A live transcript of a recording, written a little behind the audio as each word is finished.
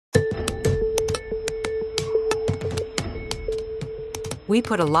We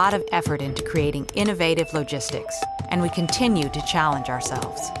put a lot of effort into creating innovative logistics, and we continue to challenge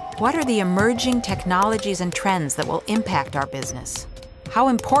ourselves. What are the emerging technologies and trends that will impact our business? How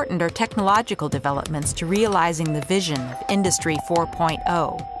important are technological developments to realizing the vision of Industry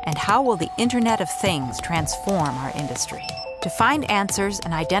 4.0? And how will the Internet of Things transform our industry? To find answers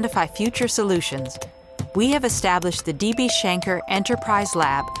and identify future solutions, we have established the DB Schenker Enterprise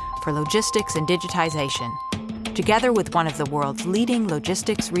Lab for Logistics and Digitization, together with one of the world's leading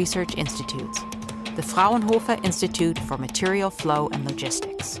logistics research institutes, the Fraunhofer Institute for Material Flow and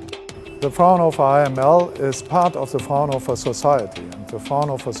Logistics. The Fraunhofer IML is part of the Fraunhofer Society, and the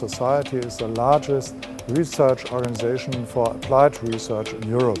Fraunhofer Society is the largest research organization for applied research in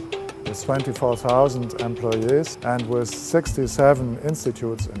Europe, with 24,000 employees and with 67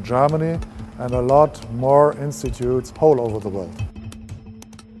 institutes in Germany and a lot more institutes all over the world.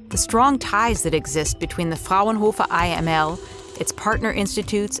 The strong ties that exist between the Fraunhofer IML, its partner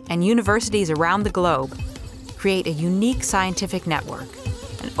institutes, and universities around the globe create a unique scientific network,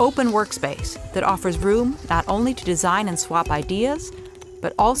 an open workspace that offers room not only to design and swap ideas,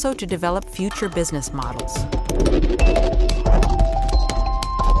 but also to develop future business models.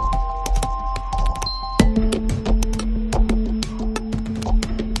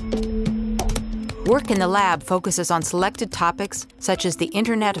 Work in the lab focuses on selected topics such as the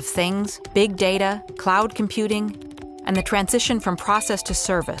Internet of Things, big data, cloud computing, and the transition from process to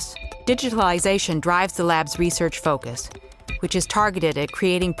service. Digitalization drives the lab's research focus, which is targeted at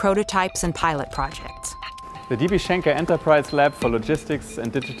creating prototypes and pilot projects. The DB Schenker Enterprise Lab for Logistics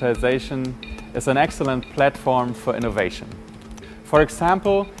and Digitization is an excellent platform for innovation. For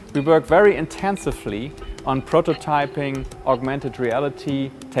example, we work very intensively on prototyping augmented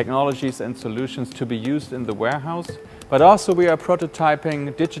reality technologies and solutions to be used in the warehouse, but also we are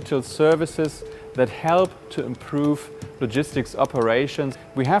prototyping digital services that help to improve logistics operations.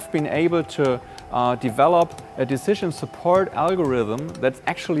 We have been able to develop a decision support algorithm that's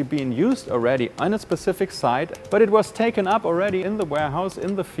actually being used already on a specific site, but it was taken up already in the warehouse,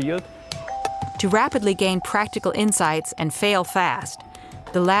 in the field. To rapidly gain practical insights and fail fast,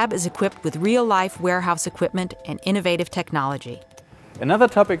 the lab is equipped with real-life warehouse equipment and innovative technology. Another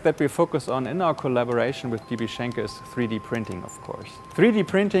topic that we focus on in our collaboration with DB Schenker is 3D printing, of course. 3D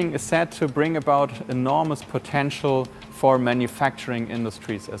printing is said to bring about enormous potential for manufacturing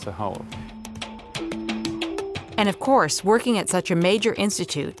industries as a whole. And of course, working at such a major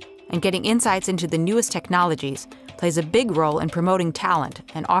institute and getting insights into the newest technologies plays a big role in promoting talent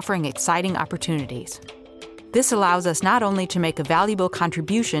and offering exciting opportunities. This allows us not only to make a valuable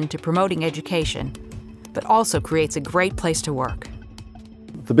contribution to promoting education, but also creates a great place to work.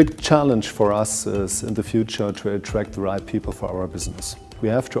 The big challenge for us is in the future to attract the right people for our business. We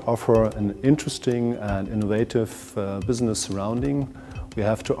have to offer an interesting and innovative business surrounding. We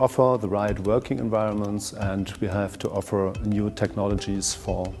have to offer the right working environments, and we have to offer new technologies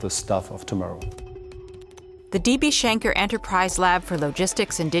for the stuff of tomorrow. The DB Schenker Enterprise Lab for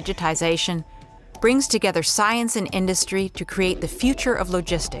Logistics and Digitization brings together science and industry to create the future of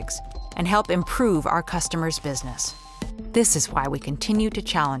logistics and help improve our customers' business. This is why we continue to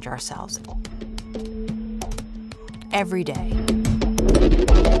challenge ourselves every day.